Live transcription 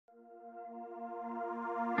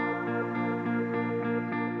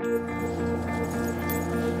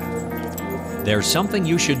There's something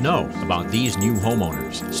you should know about these new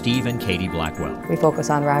homeowners, Steve and Katie Blackwell. We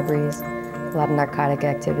focus on robberies, a lot of narcotic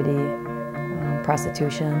activity,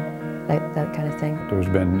 prostitution, that kind of thing. There's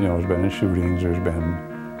been shootings, there's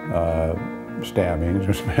been stabbings,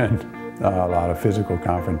 there's been a lot of physical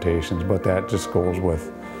confrontations, but that just goes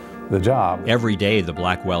with the job. Every day the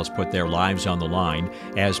Blackwells put their lives on the line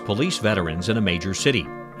as police veterans in a major city.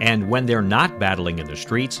 And when they're not battling in the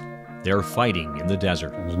streets, they're fighting in the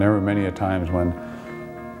desert. There's never many a times when,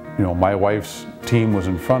 my wife's team was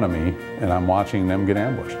in front of me and I'm watching them get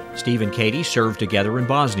ambushed. Steve and Katie served together in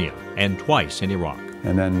Bosnia and twice in Iraq.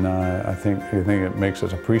 And then I think it makes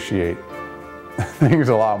us appreciate things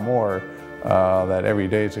a lot more, that every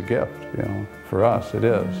day is a gift, for us it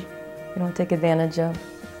is. We don't take advantage of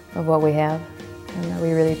what we have, and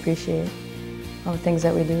we really appreciate all the things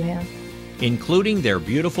that we do have. Including their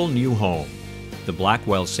beautiful new home. The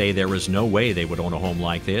Blackwells say there is no way they would own a home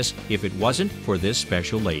like this if it wasn't for this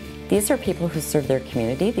special lady. These are people who serve their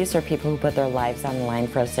community. These are people who put their lives on the line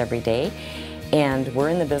for us every day. And we're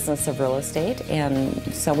in the business of real estate, and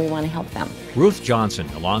so we want to help them. Ruth Johnson,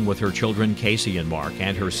 along with her children Casey and Mark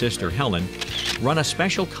and her sister Helen, run a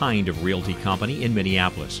special kind of realty company in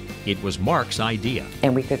Minneapolis. It was Mark's idea.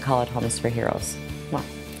 And we could call it Homes for Heroes. Well,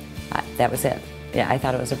 that was it. Yeah, I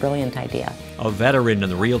thought it was a brilliant idea. A veteran in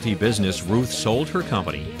the realty business, Ruth sold her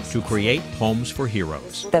company to create Homes for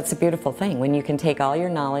Heroes. That's a beautiful thing, when you can take all your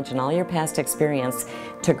knowledge and all your past experience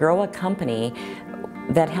to grow a company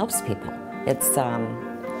that helps people. It's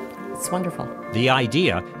wonderful. The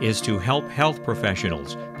idea is to help health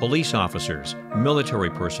professionals, police officers, military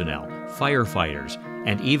personnel, firefighters,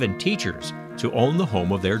 and even teachers to own the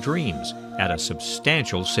home of their dreams at a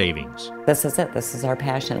substantial savings. This is it. This is our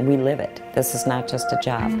passion. We live it. This is not just a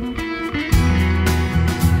job.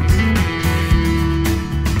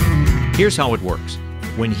 Here's how it works.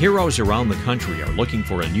 When heroes around the country are looking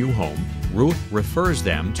for a new home, Ruth refers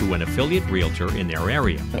them to an affiliate realtor in their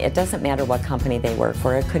area. It doesn't matter what company they work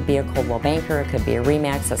for. It could be a Coldwell Banker, it could be a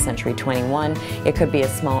RE/MAX, a Century 21, it could be a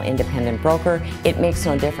small independent broker. It makes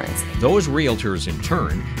no difference. Those realtors, in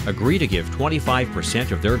turn, agree to give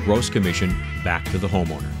 25% of their gross commission back to the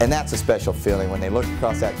homeowner. And that's a special feeling when they look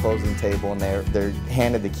across that closing table and they're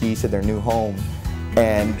handed the keys to their new home,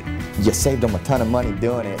 and you saved them a ton of money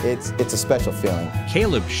doing it. It's a special feeling.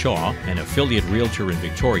 Caleb Shaw, an affiliate realtor in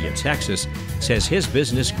Victoria, Texas, says his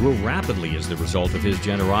business grew rapidly as the result of his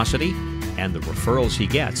generosity and the referrals he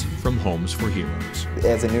gets from Homes for Heroes.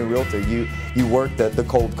 As a new realtor, you work the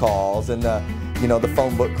cold calls and the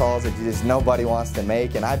phone book calls that just nobody wants to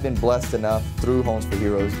make, and I've been blessed enough through Homes for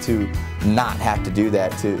Heroes to not have to do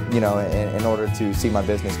that in order to see my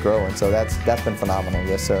business grow, and so that's been phenomenal.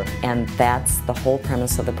 Yes, sir. And that's the whole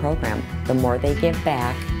premise of the program. The more they give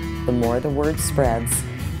back, the more the word spreads,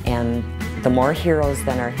 and the more heroes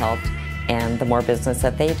then are helped, and the more business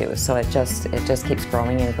that they do. So it just keeps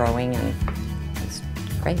growing and growing, and it's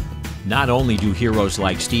great. Not only do heroes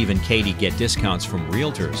like Steve and Katie get discounts from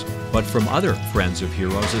realtors, but from other friends of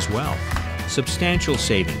heroes as well. Substantial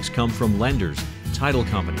savings come from lenders, title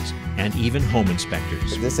companies, and even home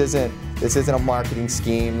inspectors. This isn't a marketing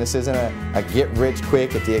scheme. This isn't a get rich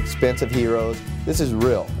quick at the expense of heroes. This is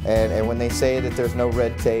real. And when they say that there's no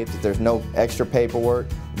red tape, that there's no extra paperwork,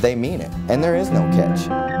 they mean it. And there is no catch.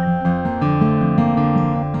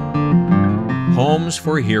 Homes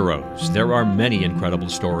for Heroes. There are many incredible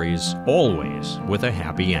stories, always with a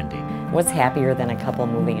happy ending. What's happier than a couple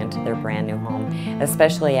moving into their brand new home,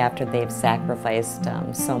 especially after they've sacrificed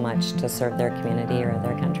so much to serve their community or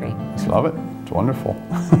their country? Just love it. It's wonderful.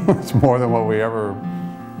 It's more than what we ever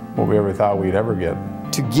thought we'd ever get.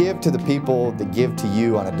 To give to the people that give to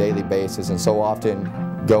you on a daily basis and so often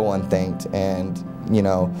go unthanked, and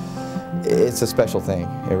it's a special thing.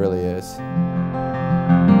 It really is.